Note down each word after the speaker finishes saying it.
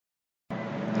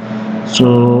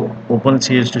So open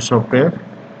CST software,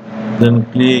 then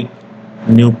click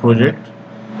new project,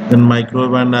 then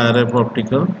microwave and RF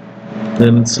optical,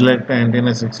 then select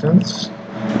antenna sections,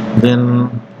 then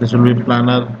this will be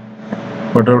planar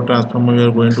whatever transformer you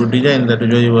are going to design, that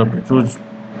is why you have to choose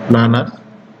planar,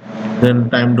 then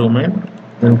time domain,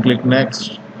 then click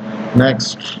next,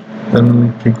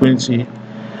 then frequency.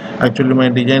 Actually my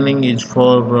designing is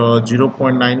for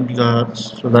 0.9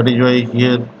 gigahertz, so that is why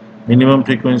here minimum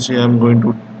frequency I am going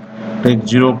to take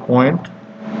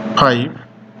 0.5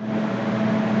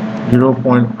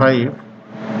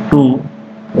 to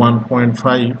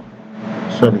 1.5,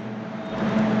 sorry,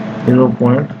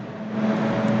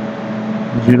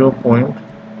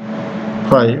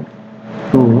 0.5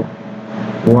 to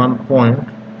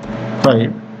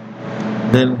 1.5,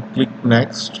 then click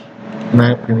next,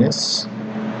 now finish.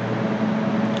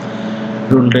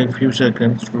 It will take few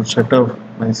seconds to set up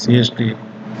my CST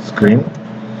screen.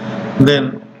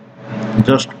 Then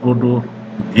just go to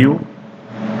view,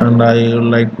 and I would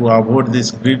like to avoid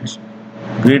this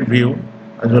grid view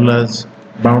as well as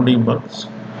bounding box,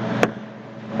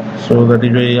 so that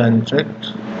is why I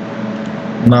unchecked.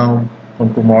 Now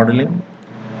come to modeling,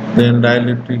 then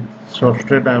dielectric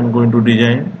substrate I am going to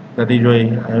design, that is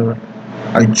why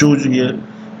I choose here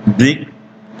brick,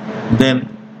 then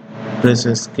press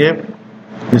escape.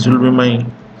 This will be my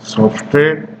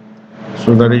substrate,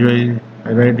 so that is why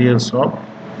I write here soft,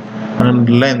 and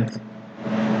length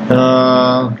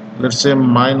let's say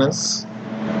minus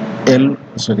L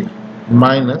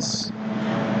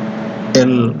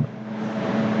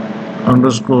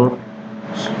underscore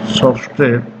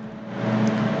substrate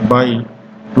by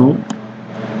 2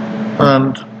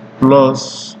 and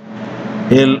plus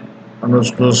L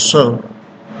underscore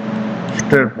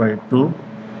substrate by 2,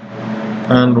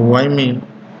 and Y mean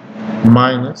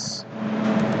minus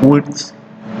width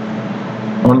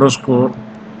underscore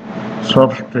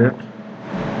substrate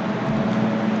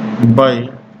by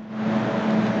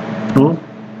 2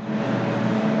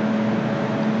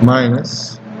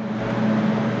 minus,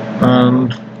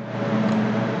 and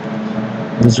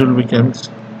this will become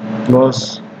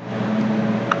plus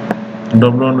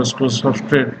W underscore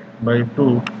substrate by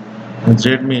 2, and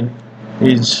Z mean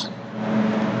is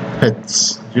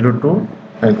H, 0 to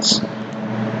H.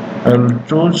 I will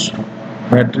choose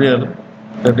material,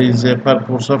 that is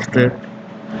FR4 substrate,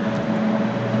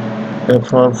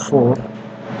 FR4,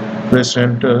 press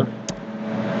enter,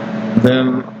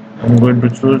 then I am going to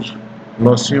choose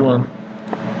lossy one,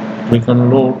 click on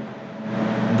load,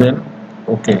 then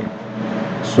OK.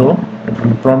 So it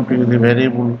will prompt you the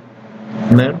variable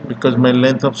name, because my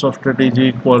length of substrate is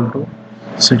equal to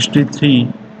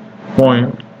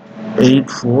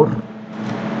 63.84,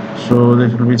 so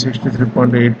this will be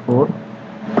 63.84,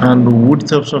 and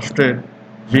width of substrate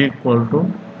is equal to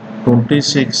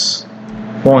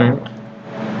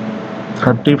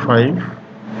 26.35,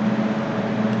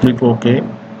 click OK.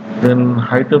 Then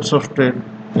height of substrate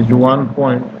is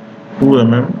 1.2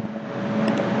 mm.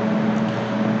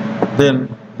 Then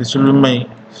this will be my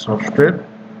substrate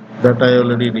that I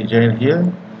already designed here.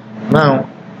 Now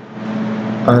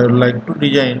I would like to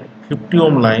design 50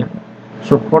 ohm line,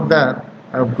 so for that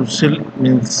I have to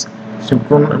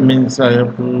I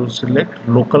have to select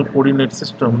local coordinate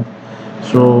system,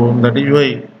 so that is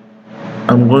why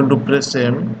I am going to press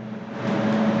M,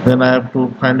 then I have to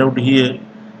find out here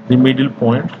the middle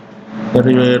point, that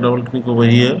is why I double click over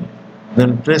here,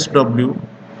 then press W.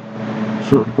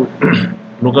 So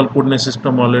local coordinate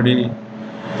system already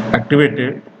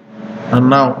activated, and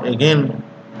now again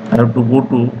I have to go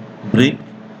to brick,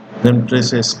 then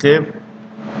press escape.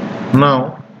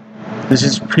 Now this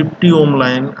is 50 ohm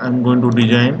line I am going to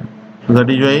design, so that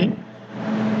is why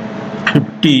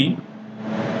 50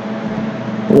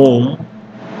 ohm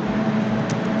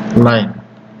line,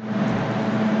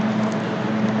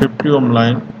 50 ohm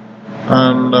line,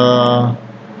 and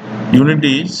unit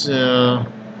is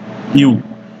U.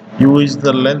 U is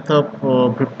the length of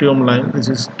 50 ohm line. This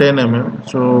is 10 mm,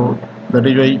 so that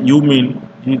is why U min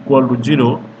is equal to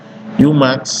 0, U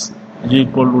max is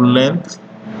equal to length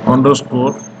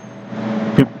underscore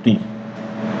 50,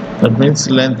 that means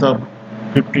length of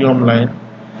 50 ohm line,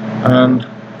 and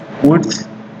width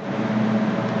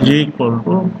is equal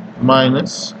to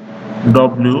minus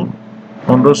W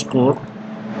underscore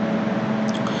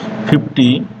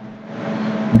 50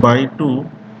 by 2,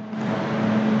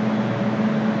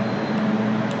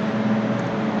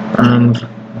 and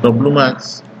W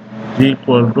max is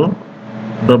equal to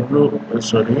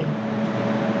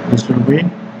this will be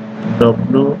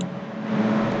W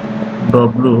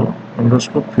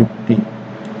underscore 50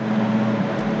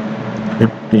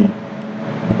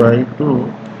 by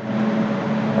 2,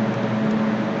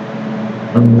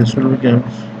 and this will become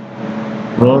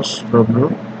cross W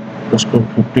scope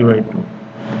 50 by 2,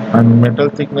 and metal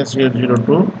thickness here 0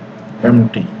 to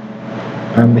MT,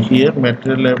 and here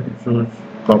material I have to choose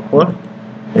copper.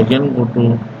 Again go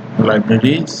to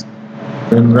libraries,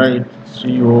 then write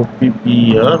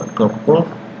COPPER, copper,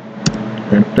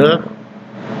 enter,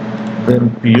 then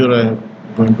pure I am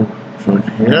going to choose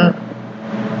here.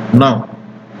 Now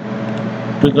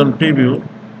to contribute,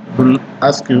 it will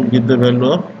ask you give the value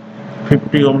of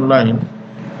 50 ohm line,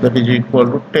 that is equal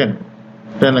to 10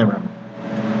 mm.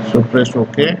 So press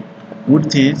OK.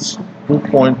 Width is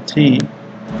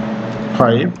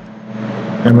 2.35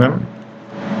 mm.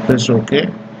 Press OK.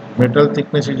 Metal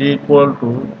thickness is equal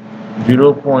to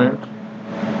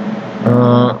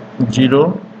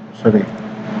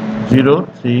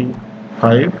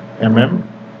 0.035 mm.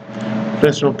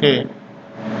 Press OK.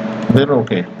 Then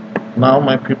OK. Now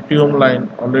my 50 ohm line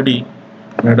already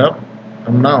made up,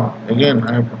 and now again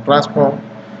I have to transform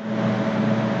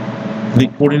the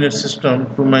coordinate system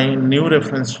to my new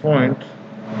reference point,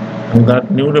 and that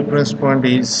new reference point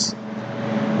is,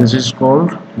 this is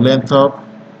called length of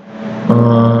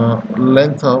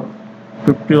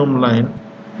 50 ohm line,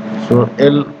 so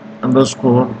L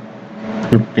underscore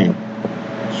 50.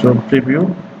 So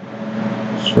preview,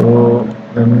 so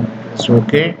then it's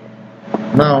OK.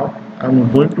 Now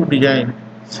I'm going to design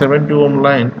 70 ohm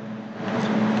line,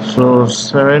 so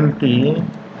 70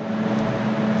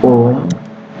 ohm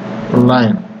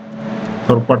line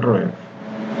for Quarterwave.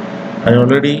 I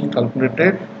already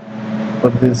calculated for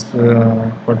this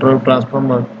Quarterwave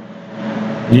transformer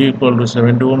G equal to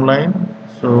 70 ohm line,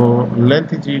 so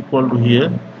length is equal to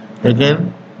here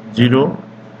again 0,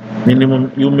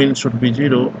 minimum U min should be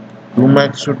 0, U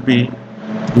max should be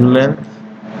length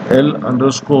L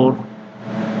underscore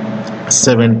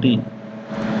 70,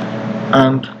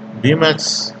 and V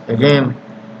max again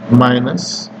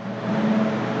minus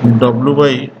W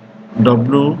by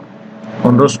W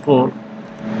underscore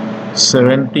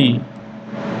 70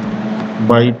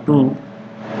 by 2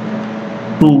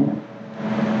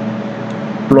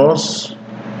 plus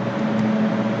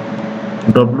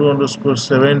W underscore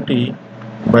 70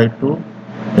 by 2,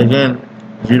 again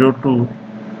 0 to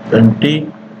MT.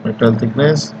 Metal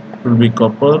thickness will be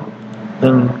copper,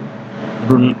 then it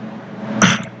will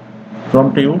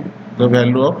come to you the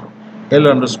value of L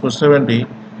underscore 70,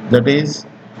 that is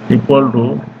equal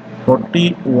to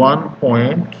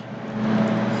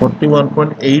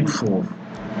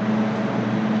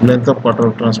 41.84 length of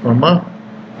Quarterwave transformer,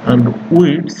 and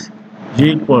width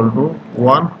G equal to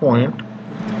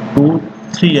 1.23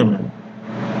 mm.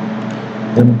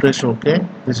 Then press OK.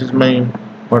 This is my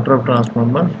Quarterwave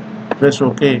transformer. Press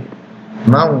OK.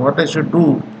 Now what I should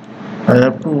do, I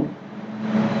have to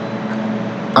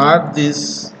add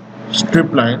this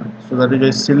strip line, so that is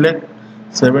I select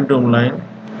 70 ohm line,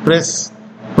 press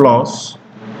plus,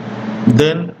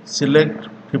 then select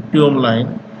 50 ohm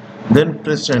line, then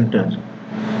press enter.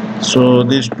 So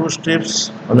these two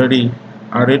strips already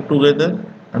added together,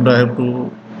 and I'm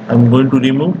going to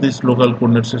remove this local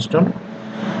coordinate system,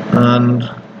 and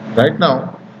right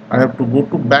now I have to go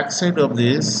to back side of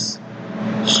this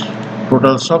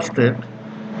total substrate,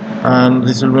 and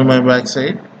this will be my back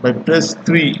side. By press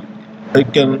 3 I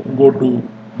can go to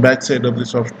back side of the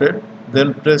substrate,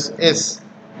 then press S,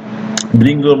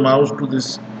 bring your mouse to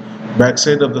this back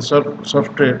side of the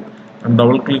substrate and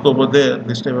double click over there.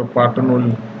 This type of pattern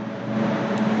will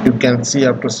you can see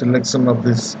after selection of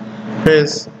this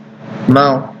face.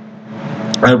 Now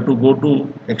I have to go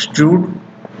to extrude.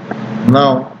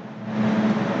 Now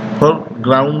for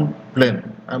ground plane,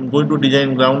 I am going to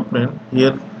design ground plane.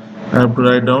 Here I have to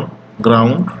write down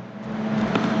ground,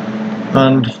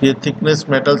 and here thickness,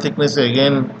 metal thickness,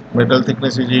 again metal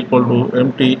thickness is equal to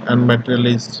MT and material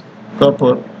is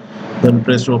copper. Then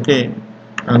press OK,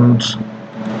 and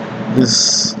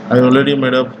this I already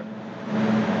made up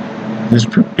this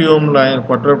 50 ohm line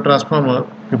Quarterwave transformer,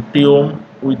 50 ohm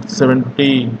with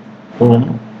 70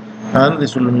 ohm, and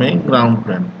this will be ground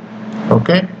plane.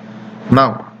 Okay,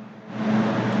 now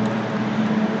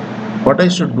what I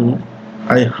should do,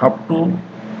 I have to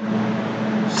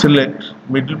select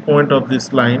middle point of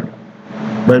this line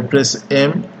by press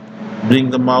M,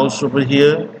 bring the mouse over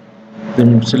here,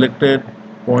 the selected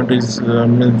point is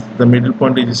the middle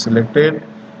point is selected,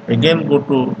 again go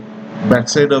to back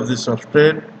side of the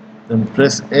substrate, then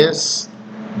press S,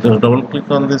 then double click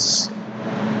on this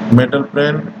metal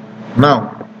plane. Now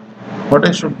what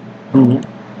I should do,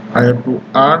 I have to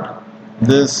add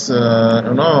this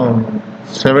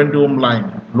 70 ohm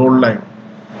line, load line.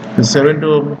 The 70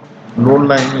 ohm load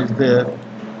line is there.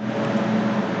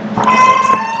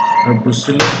 I have to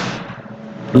select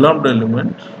lumped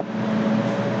element,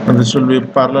 and this will be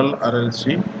parallel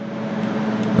RLC,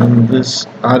 and this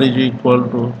R is equal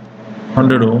to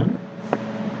 100 ohm,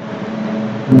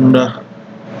 and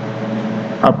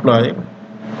apply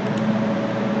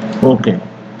OK.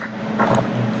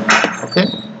 Okay.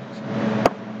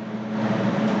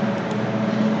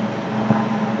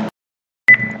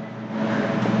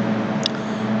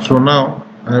 So now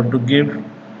I have to give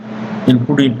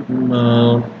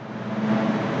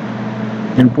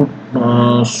input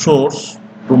source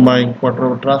to my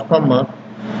quarter-wave transformer,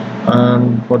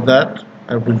 and for that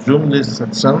I have to zoom this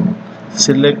section,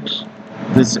 select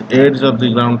this edge of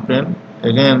the ground plane,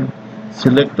 again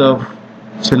select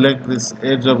this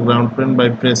edge of ground plane by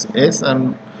press S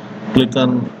and click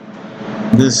on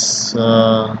this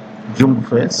zoom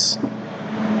face,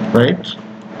 right?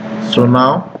 So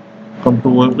now come to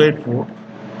waveguide port,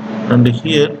 and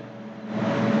here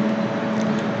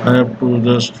I have to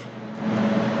just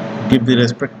give the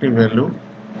respective value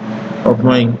of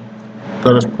my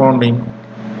corresponding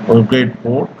waveguide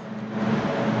port,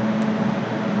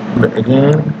 and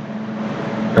again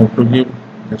I have to give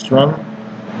this one,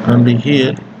 and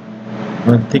here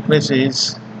my thickness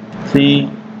is 3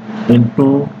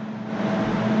 into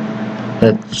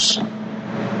H.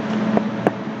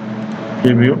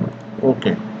 Preview.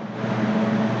 OK.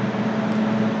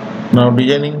 Now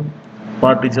designing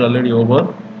part is already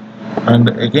over, and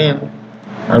again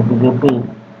I have to go to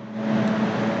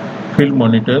field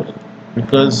monitor,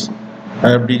 because I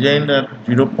have designed at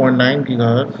 0.9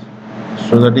 GHz,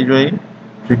 so that is why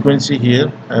frequency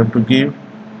here I have to give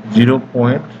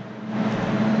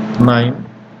 0.9,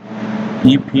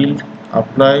 E field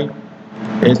apply,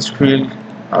 H field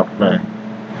apply.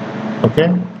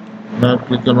 Okay, now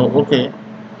click on OK,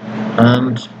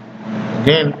 and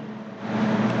again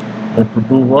I have to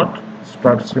do what?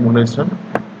 Start simulation.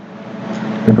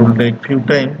 It will take few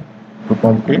time to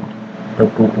complete. I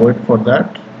have to wait for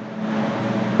that,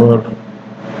 for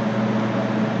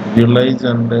realize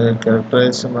and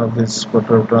characterization of this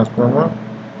quarter-wave transformer.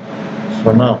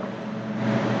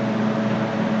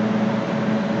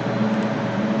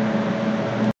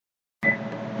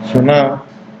 So now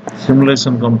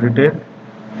simulation completed.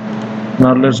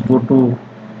 Now let's go to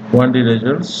 1D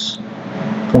results.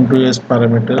 Come to S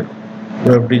parameter.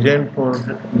 We have designed for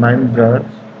 9 GHz,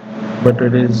 but we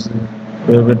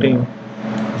are getting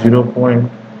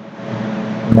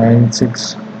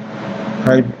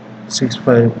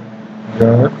 0.96565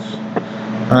 GHz,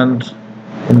 and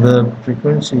in the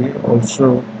frequency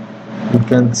also you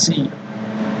can see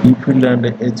E field and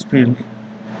H field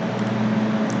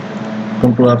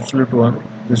come to absolute 1.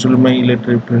 This will be my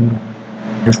electric field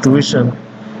distribution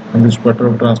on this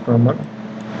quarter-wave transformer,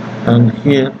 and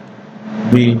here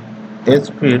the H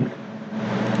field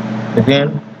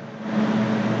again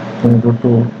can go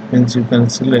to, means you can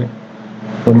select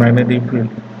the magnetic field,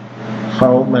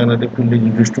 how magnetic field is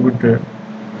distributed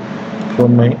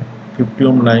from my 50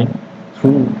 ohm line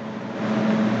through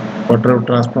quarter-wave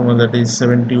transformer, that is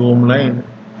 70 ohm line,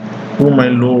 to my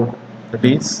load, that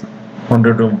is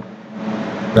 100 ohm.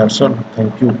 That's all.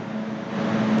 Thank you.